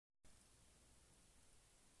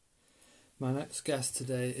My next guest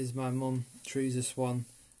today is my mum, Teresa Swan,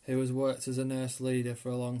 who has worked as a nurse leader for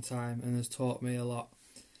a long time and has taught me a lot.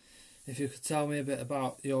 If you could tell me a bit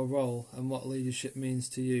about your role and what leadership means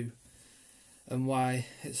to you and why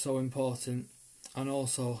it's so important, and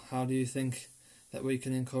also how do you think that we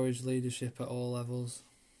can encourage leadership at all levels?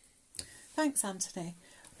 Thanks, Anthony.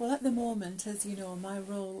 Well, at the moment, as you know, my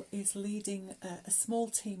role is leading a small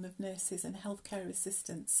team of nurses and healthcare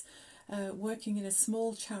assistants working in a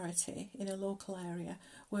small charity in a local area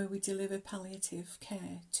where we deliver palliative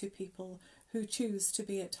care to people who choose to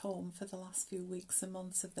be at home for the last few weeks and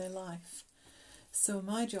months of their life. So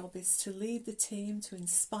my job is to lead the team, to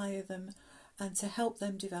inspire them and to help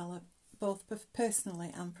them develop both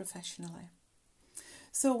personally and professionally.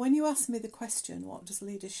 So when you ask me the question, what does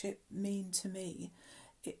leadership mean to me?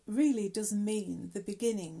 It really does mean the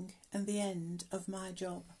beginning and the end of my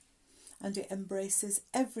job, and it embraces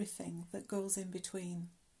everything that goes in between.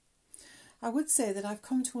 I would say that I've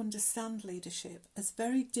come to understand leadership as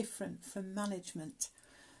very different from management,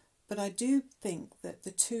 but I do think that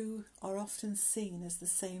the two are often seen as the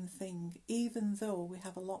same thing, even though we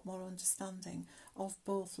have a lot more understanding of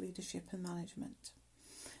both leadership and management.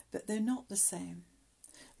 But they're not the same.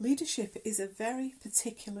 Leadership is a very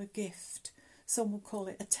particular gift. Some will call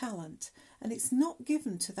it a talent, and it's not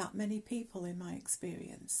given to that many people in my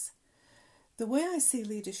experience. The way I see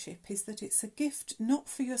leadership is that it's a gift not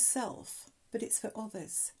for yourself, but it's for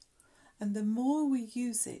others. And the more we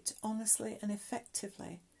use it honestly and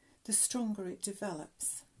effectively, the stronger it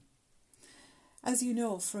develops. As you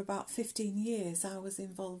know, for about 15 years I was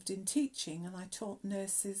involved in teaching, and I taught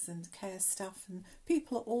nurses and care staff and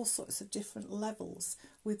people at all sorts of different levels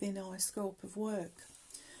within our scope of work.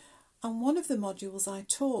 And one of the modules I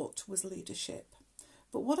taught was leadership.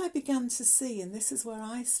 But what I began to see, and this is where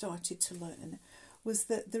I started to learn, was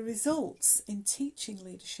that the results in teaching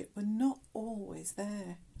leadership were not always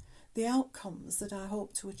there. The outcomes that I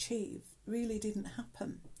hoped to achieve really didn't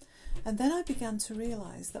happen. And then I began to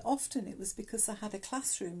realise that often it was because I had a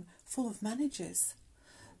classroom full of managers.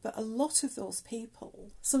 But a lot of those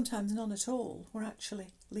people, sometimes none at all, were actually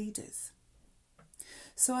leaders.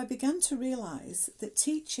 So I began to realise that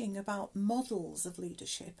teaching about models of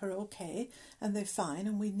leadership are okay and they're fine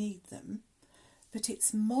and we need them, but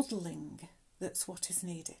it's modelling that's what is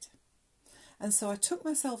needed. And so I took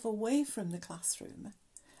myself away from the classroom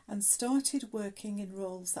and started working in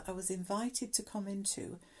roles that I was invited to come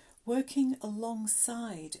into, working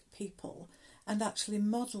alongside people and actually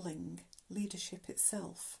modelling leadership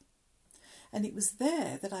itself. And it was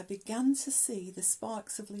there that I began to see the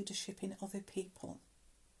sparks of leadership in other people.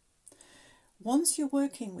 Once you're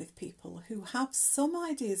working with people who have some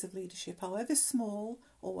ideas of leadership, however small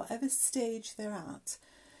or whatever stage they're at,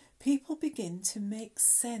 people begin to make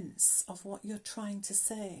sense of what you're trying to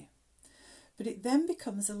say. But it then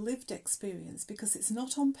becomes a lived experience because it's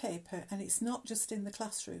not on paper and it's not just in the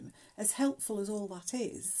classroom, as helpful as all that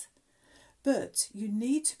is. But you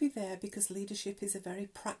need to be there because leadership is a very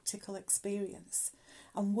practical experience.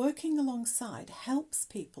 And working alongside helps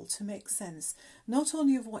people to make sense not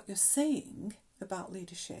only of what you're saying about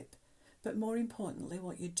leadership, but more importantly,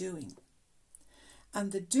 what you're doing.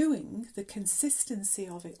 And the doing, the consistency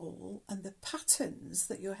of it all, and the patterns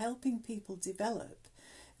that you're helping people develop,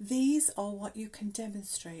 these are what you can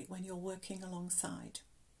demonstrate when you're working alongside.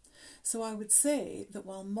 So I would say that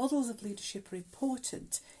while models of leadership are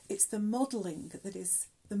important, it's the modelling that is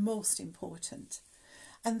the most important.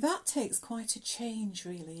 And that takes quite a change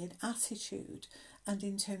really in attitude and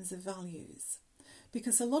in terms of values.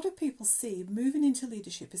 Because a lot of people see moving into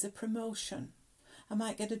leadership as a promotion. I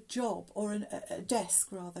might get a job or a desk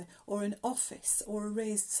rather, or an office or a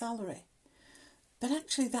raised salary. But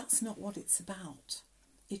actually that's not what it's about.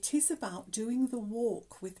 It is about doing the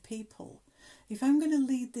walk with people. If I'm going to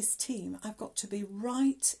lead this team, I've got to be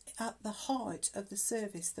right at the heart of the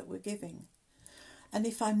service that we're giving. And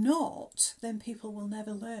if I'm not, then people will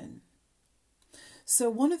never learn. So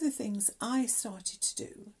one of the things I started to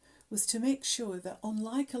do was to make sure that,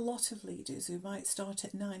 unlike a lot of leaders who might start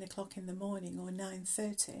at 9 o'clock in the morning or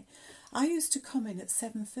 9:30, I used to come in at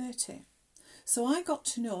 7:30. So I got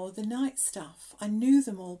to know the night staff. I knew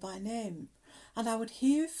them all by name. And I would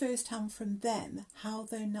hear firsthand from them how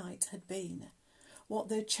their night had been, what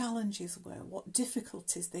their challenges were, what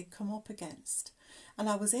difficulties they'd come up against. And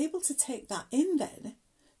I was able to take that in then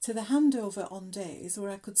to the handover on days where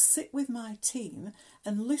I could sit with my team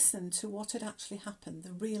and listen to what had actually happened,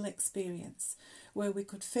 the real experience, where we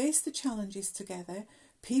could face the challenges together.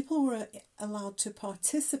 People were allowed to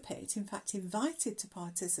participate, in fact invited to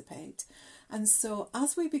participate. And so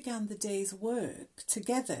as we began the day's work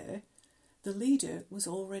together, the leader was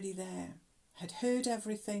already there. had heard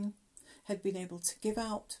everything, had been able to give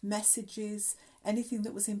out messages, anything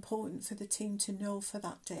that was important for the team to know for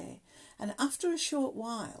that day. And after a short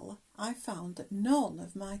while, I found that none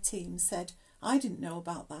of my team said, I didn't know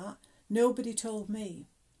about that, nobody told me.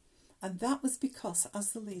 And that was because,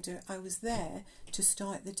 as the leader, I was there to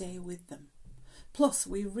start the day with them. Plus,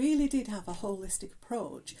 we really did have a holistic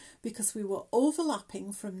approach because we were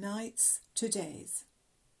overlapping from nights to days.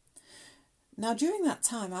 Now, during that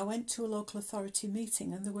time, I went to a local authority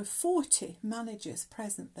meeting and there were 40 managers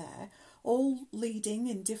present there, all leading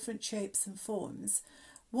in different shapes and forms.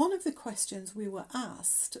 One of the questions we were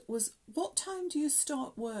asked was, what time do you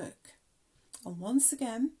start work? And once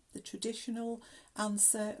again, the traditional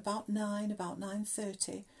answer, about 9, about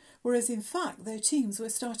 9:30, whereas in fact their teams were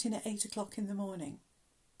starting at 8 o'clock in the morning.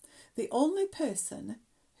 The only person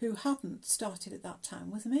who hadn't started at that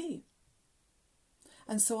time was me.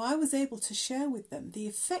 And so I was able to share with them the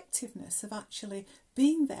effectiveness of actually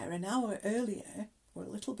being there an hour earlier, or a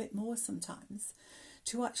little bit more sometimes,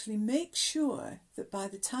 to actually make sure that by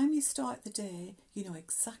the time you start the day, you know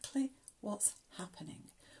exactly what's happening,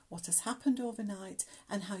 what has happened overnight,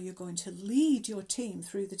 and how you're going to lead your team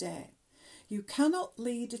through the day. You cannot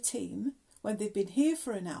lead a team when they've been here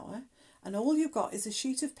for an hour and all you've got is a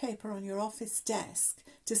sheet of paper on your office desk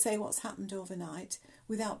to say what's happened overnight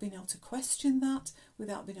without being able to question that,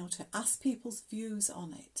 without being able to ask people's views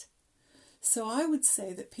on it. So I would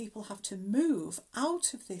say that people have to move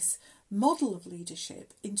out of this model of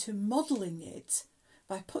leadership into modelling it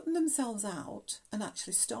by putting themselves out and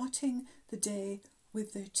actually starting the day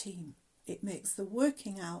with their team. It makes the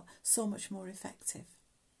working out so much more effective.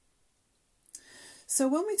 So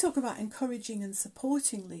when we talk about encouraging and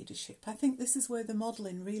supporting leadership, I think this is where the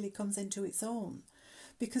modelling really comes into its own,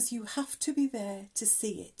 because you have to be there to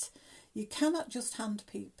see it. You cannot just hand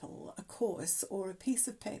people a course or a piece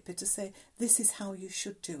of paper to say, this is how you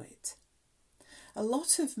should do it. A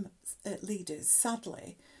lot of leaders,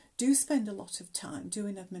 sadly, do spend a lot of time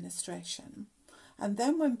doing administration. And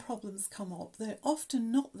then when problems come up, they're often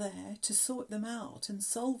not there to sort them out and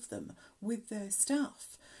solve them with their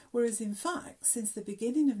staff. Whereas in fact, since the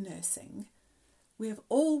beginning of nursing, we have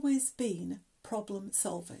always been problem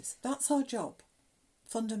solvers. That's our job,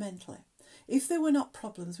 fundamentally. If there were not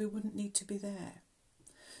problems, we wouldn't need to be there.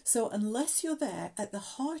 So unless you're there at the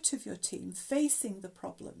heart of your team, facing the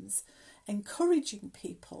problems, encouraging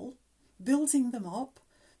people, building them up,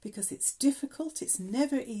 because it's difficult, it's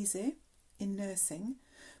never easy in nursing,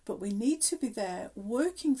 but we need to be there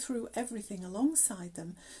working through everything alongside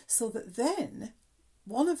them so that then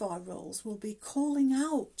one of our roles will be calling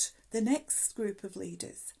out the next group of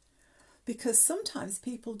leaders. Because sometimes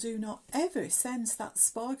people do not ever sense that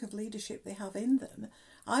spark of leadership they have in them,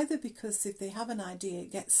 either because if they have an idea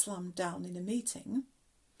it gets slammed down in a meeting,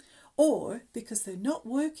 or because they're not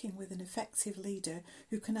working with an effective leader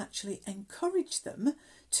who can actually encourage them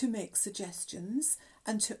to make suggestions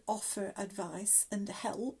and to offer advice and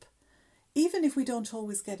help. Even if we don't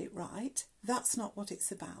always get it right, that's not what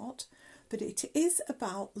it's about. But it is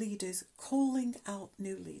about leaders calling out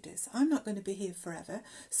new leaders. I'm not going to be here forever,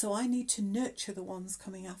 so I need to nurture the ones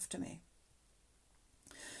coming after me.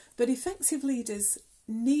 But effective leaders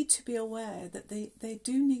need to be aware that they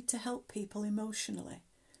do need to help people emotionally.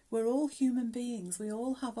 We're all human beings. We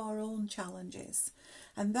all have our own challenges.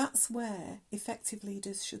 And that's where effective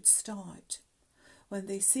leaders should start. When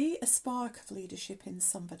they see a spark of leadership in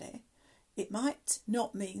somebody, it might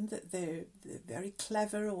not mean that they're very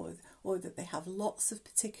clever or that they have lots of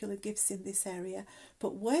particular gifts in this area,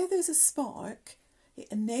 but where there's a spark, it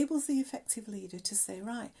enables the effective leader to say,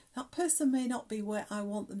 right, that person may not be where I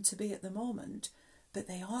want them to be at the moment, but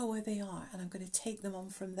they are where they are, and I'm going to take them on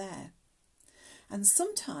from there. And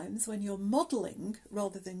sometimes when you're modelling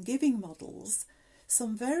rather than giving models,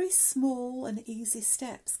 some very small and easy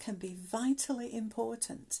steps can be vitally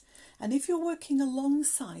important. And if you're working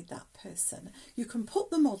alongside that person, you can put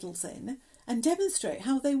the models in and demonstrate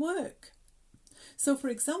how they work. So, for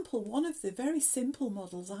example, one of the very simple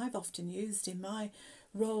models I've often used in my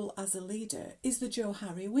role as a leader is the Joe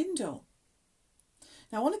Harry window.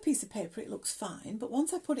 Now, on a piece of paper it looks fine, but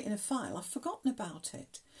once I put it in a file, I've forgotten about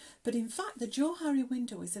it. But in fact, the Joe Harry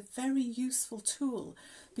window is a very useful tool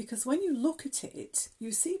because when you look at it,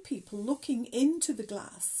 you see people looking into the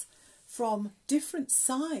glass from different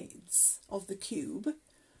sides of the cube,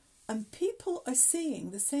 and people are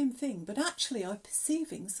seeing the same thing, but actually are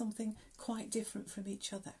perceiving something quite different from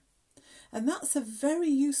each other. And that's a very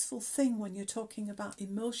useful thing when you're talking about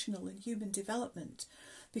emotional and human development,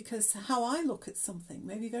 because how I look at something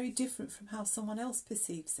may be very different from how someone else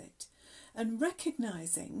perceives it. And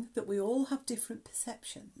recognising that we all have different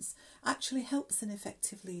perceptions actually helps an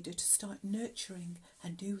effective leader to start nurturing a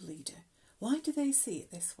new leader. Why do they see it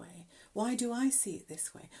this way? Why do I see it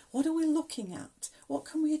this way? What are we looking at? What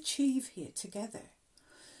can we achieve here together?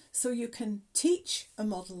 So you can teach a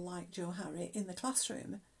model like Joe Harry in the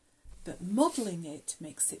classroom, but modelling it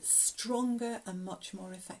makes it stronger and much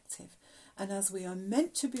more effective. And as we are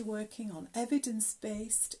meant to be working on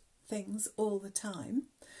evidence-based things all the time,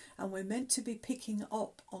 and we're meant to be picking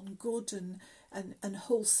up on good and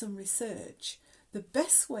wholesome research, the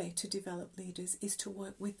best way to develop leaders is to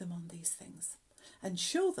work with them on these things and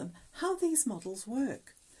show them how these models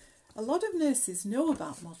work. A lot of nurses know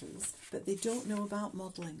about models, but they don't know about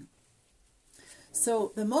modelling.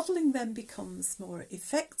 So the modelling then becomes more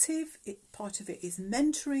effective. Part of it is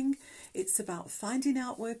mentoring. It's about finding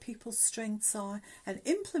out where people's strengths are and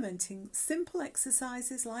implementing simple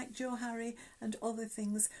exercises like Joe Harry and other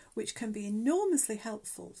things which can be enormously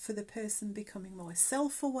helpful for the person becoming more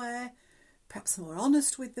self-aware, perhaps more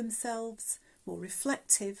honest with themselves, more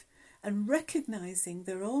reflective, and recognising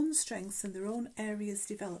their own strengths and their own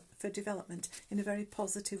areas for development in a very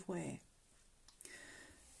positive way.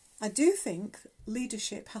 I do think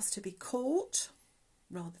leadership has to be caught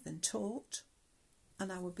rather than taught,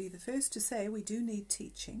 and I will be the first to say we do need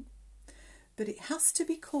teaching, but it has to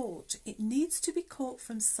be caught. It needs to be caught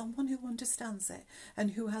from someone who understands it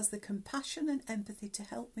and who has the compassion and empathy to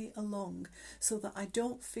help me along so that I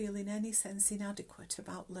don't feel in any sense inadequate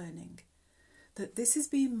about learning, that this is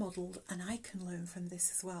being modelled and I can learn from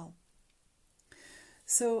this as well.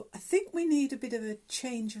 So I think we need a bit of a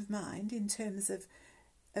change of mind in terms of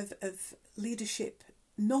leadership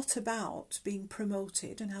not about being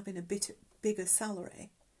promoted and having a bit bigger salary,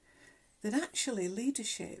 that actually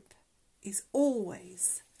leadership is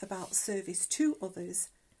always about service to others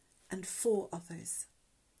and for others.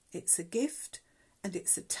 It's a gift and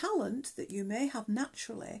it's a talent that you may have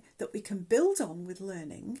naturally that we can build on with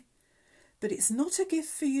learning, but it's not a gift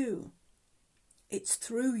for you. It's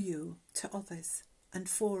through you to others and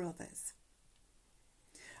for others.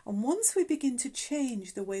 And once we begin to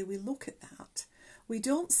change the way we look at that, we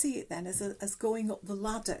don't see it then as going up the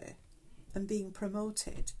ladder and being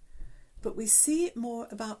promoted, but we see it more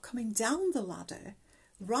about coming down the ladder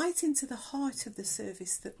right into the heart of the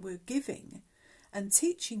service that we're giving and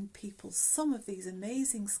teaching people some of these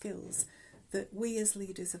amazing skills that we as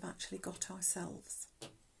leaders have actually got ourselves.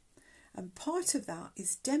 And part of that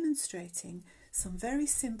is demonstrating some very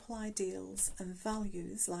simple ideals and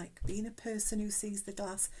values, like being a person who sees the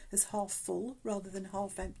glass as half full rather than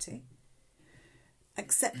half empty,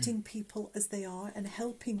 accepting people as they are and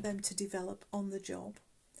helping them to develop on the job.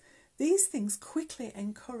 These things quickly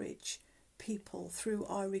encourage people through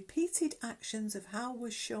our repeated actions of how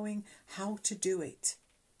we're showing how to do it.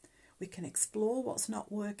 We can explore what's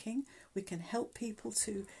not working. We can help people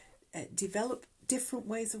to develop different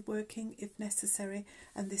ways of working if necessary,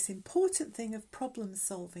 and this important thing of problem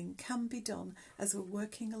solving can be done as we're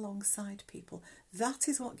working alongside people. That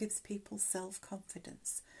is what gives people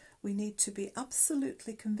self-confidence. We need to be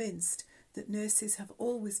absolutely convinced that nurses have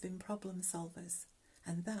always been problem solvers,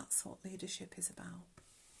 and that's what leadership is about.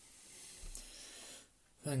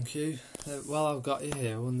 Thank you. While I've got you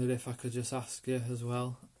here, I wondered if I could just ask you as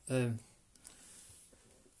well,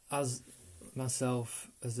 as myself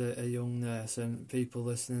as a young nurse and people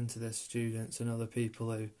listening to this, students and other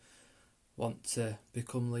people who want to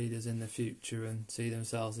become leaders in the future and see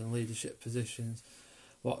themselves in leadership positions,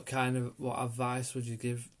 what advice would you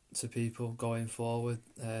give to people going forward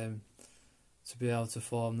to be able to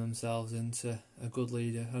form themselves into a good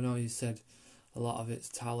leader? I know you said a lot of it's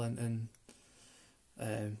talent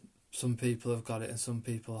and some people have got it and some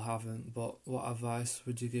people haven't, but what advice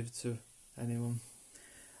would you give to anyone?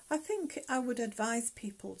 I think I would advise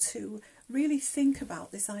people to really think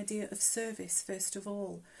about this idea of service first of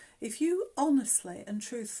all. If you honestly and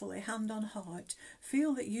truthfully, hand on heart,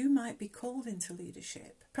 feel that you might be called into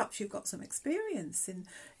leadership, perhaps you've got some experience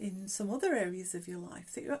in some other areas of your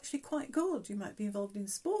life that you're actually quite good. You might be involved in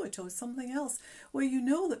sport or something else where you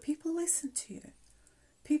know that people listen to you.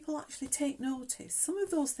 People actually take notice. Some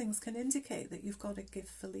of those things can indicate that you've got a gift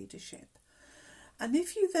for leadership. And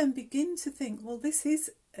if you then begin to think, well, this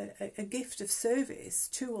is a gift of service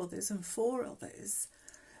to others and for others,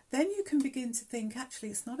 then you can begin to think, actually,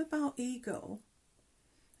 it's not about ego.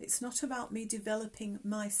 It's not about me developing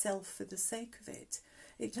myself for the sake of it.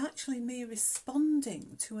 It's actually me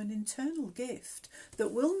responding to an internal gift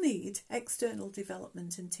that will need external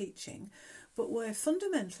development and teaching, but where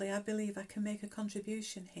fundamentally I believe I can make a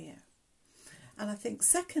contribution here. And I think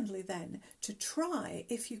secondly then, to try,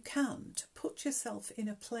 if you can, to put yourself in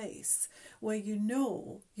a place where you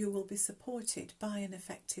know you will be supported by an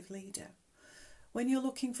effective leader. When you're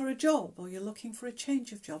looking for a job or you're looking for a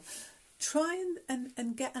change of job, try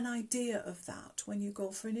and get an idea of that when you go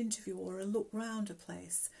for an interview or a look round a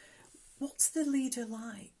place. What's the leader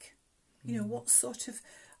like? You know, what sort of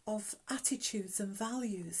attitudes and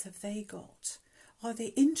values have they got? Are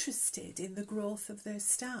they interested in the growth of their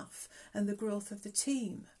staff and the growth of the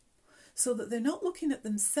team? So that they're not looking at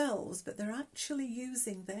themselves, but they're actually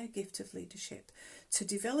using their gift of leadership to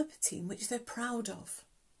develop a team which they're proud of.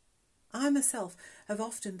 I myself have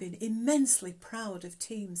often been immensely proud of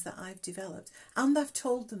teams that I've developed, and I've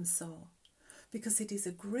told them so. Because it is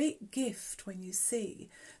a great gift when you see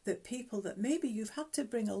that people that maybe you've had to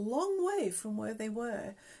bring a long way from where they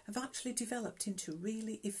were have actually developed into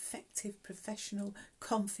really effective, professional,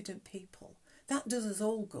 confident people. That does us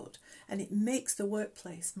all good, and it makes the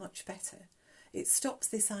workplace much better. It stops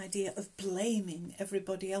this idea of blaming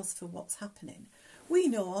everybody else for what's happening. We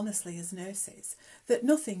know honestly as nurses that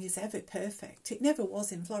nothing is ever perfect. It never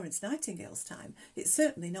was in Florence Nightingale's time. It's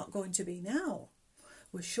certainly not going to be now.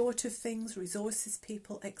 We're short of things, resources,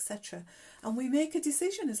 people, etc. And we make a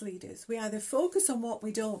decision as leaders. We either focus on what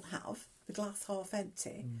we don't have, the glass half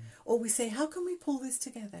empty, or we say, how can we pull this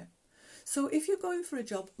together? So if you're going for a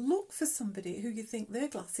job, look for somebody who you think their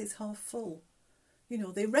glass is half full. You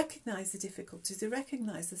know, they recognise the difficulties, they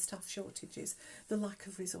recognise the staff shortages, the lack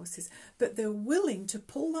of resources, but they're willing to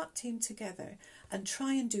pull that team together and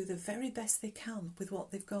try and do the very best they can with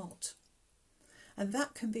what they've got. And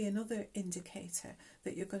that can be another indicator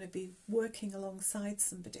that you're going to be working alongside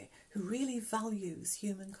somebody who really values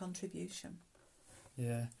human contribution.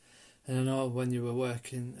 Yeah, and I know when you were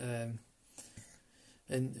working,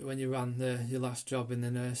 and when you ran your last job in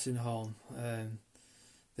the nursing home,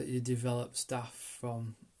 that you developed staff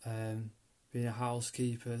from being a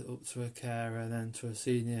housekeeper up to a carer and then to a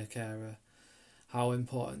senior carer. How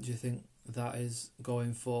important do you think that is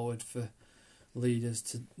going forward for leaders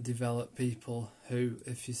to develop people who,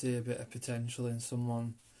 if you see a bit of potential in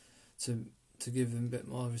someone, to give them a bit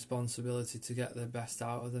more responsibility to get the best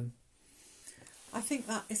out of them? I think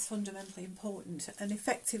that is fundamentally important. An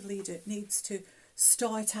effective leader needs to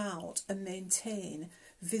start out and maintain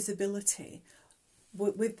visibility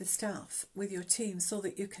with the staff, with your team, so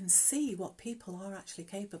that you can see what people are actually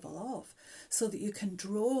capable of, so that you can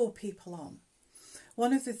draw people on.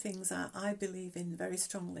 One of the things I believe in very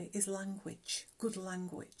strongly is language, good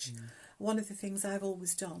language. One of the things I've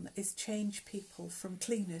always done is change people from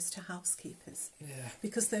cleaners to housekeepers,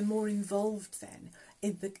 because they're more involved then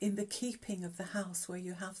in the keeping of the house where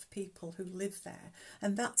you have people who live there,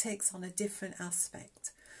 and that takes on a different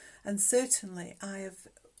aspect. And certainly I have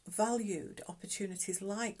valued opportunities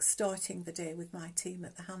like starting the day with my team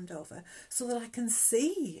at the handover, so that I can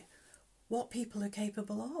see what people are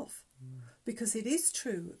capable of. Because it is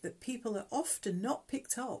true that people are often not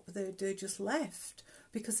picked up, they're just left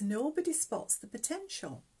because nobody spots the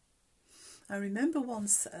potential. I remember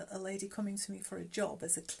once a lady coming to me for a job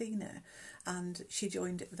as a cleaner, and she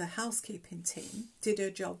joined the housekeeping team, did her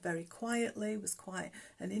job very quietly, was quite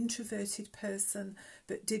an introverted person,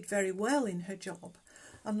 but did very well in her job.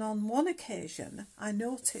 And on one occasion I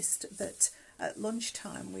noticed that at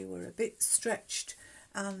lunchtime we were a bit stretched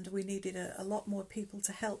and we needed a lot more people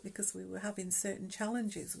to help because we were having certain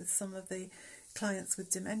challenges with some of the clients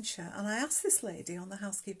with dementia. And I asked this lady on the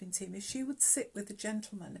housekeeping team if she would sit with a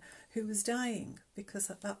gentleman who was dying, because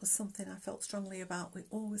that was something I felt strongly about. We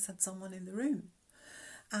always had someone in the room.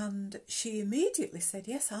 And she immediately said,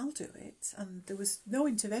 yes, I'll do it. And there was no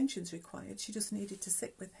interventions required. She just needed to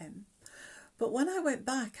sit with him. But when I went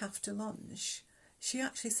back after lunch, she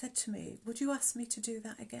actually said to me, would you ask me to do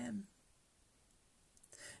that again?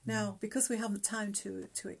 Now, because we haven't time to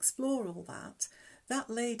explore all that, that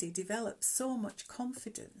lady developed so much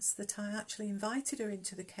confidence that I actually invited her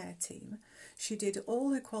into the care team. She did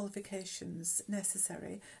all her qualifications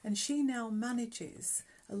necessary, and she now manages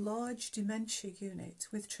a large dementia unit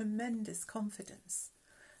with tremendous confidence.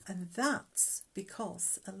 And that's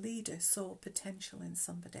because a leader saw potential in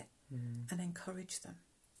somebody and encouraged them.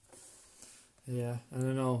 Yeah, and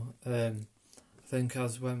I know, I think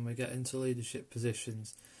as when we get into leadership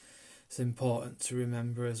positions, it's important to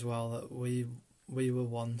remember as well that we were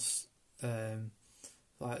once,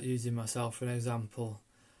 like using myself for an example,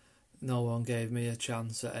 no one gave me a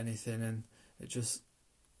chance at anything, and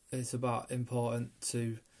it's about important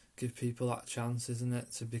to give people that chance, isn't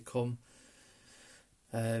it, to become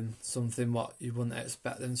something what you wouldn't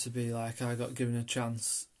expect them to be. Like I got given a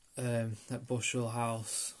chance at Bushell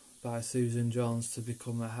House by Susan Jones to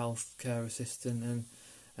become a healthcare assistant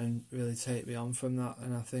and really take me on from that.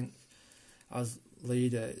 And I think as a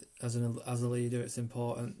leader, it's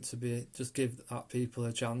important to just give that people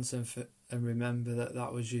a chance and remember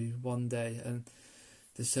that was you one day. And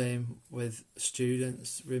the same with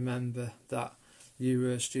students. Remember that you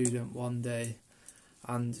were a student one day,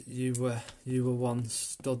 and you were once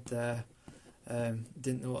stood there,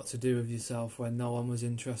 didn't know what to do with yourself when no one was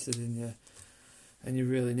interested in you, and you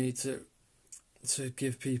really need to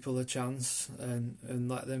give people a chance and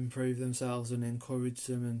let them prove themselves and encourage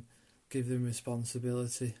them and give them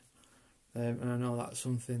responsibility. And I know that's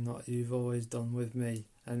something that you've always done with me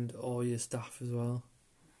and all your staff as well.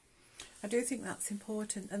 I do think that's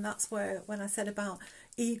important, and that's where, when I said about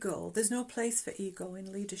ego, there's no place for ego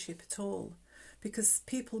in leadership at all, because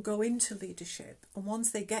people go into leadership and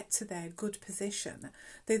once they get to their good position,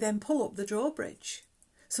 they then pull up the drawbridge,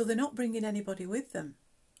 so they're not bringing anybody with them.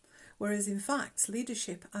 Whereas in fact,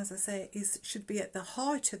 leadership, as I say, should be at the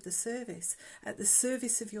heart of the service, at the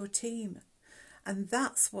service of your team. And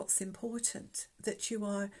that's what's important, that you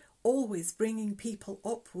are always bringing people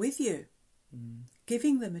up with you,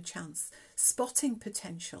 giving them a chance, spotting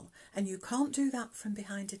potential. And you can't do that from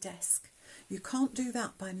behind a desk. You can't do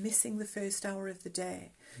that by missing the first hour of the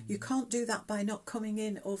day. You can't do that by not coming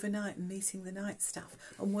in overnight and meeting the night staff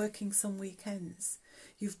and working some weekends.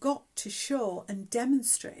 You've got to show and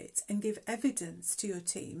demonstrate and give evidence to your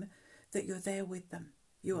team that you're there with them.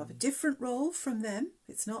 You have a different role from them.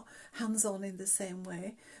 It's not hands-on in the same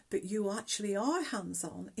way, but you actually are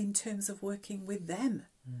hands-on in terms of working with them.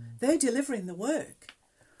 They're delivering the work,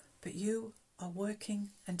 but you are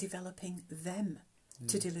working and developing them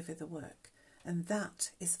to deliver the work. And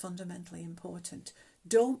that is fundamentally important.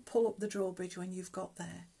 Don't pull up the drawbridge when you've got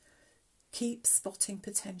there. Keep spotting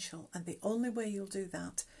potential, and the only way you'll do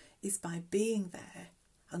that is by being there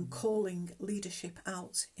and calling leadership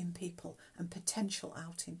out in people and potential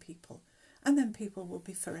out in people. And then people will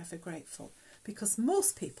be forever grateful, because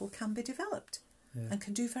most people can be developed and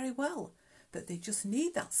can do very well, but they just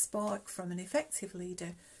need that spark from an effective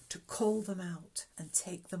leader to call them out and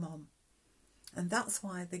take them on. And that's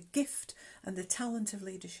why the gift and the talent of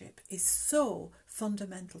leadership is so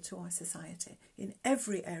fundamental to our society in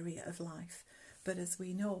every area of life, but as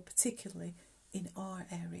we know, particularly in our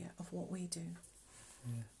area of what we do.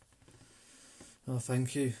 Yeah. Oh,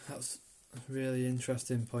 thank you. That's really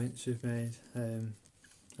interesting points you've made.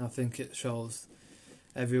 I think it shows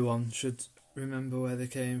everyone should remember where they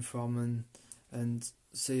came from and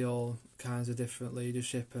see all kinds of different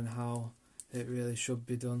leadership and how it really should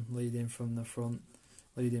be done, leading from the front,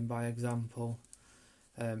 leading by example,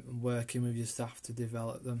 working with your staff to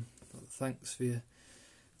develop them. But thanks for your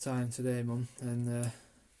time today, Mum, and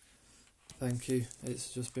thank you.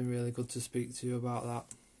 It's just been really good to speak to you about that.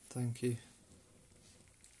 Thank you.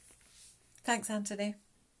 Thanks, Anthony.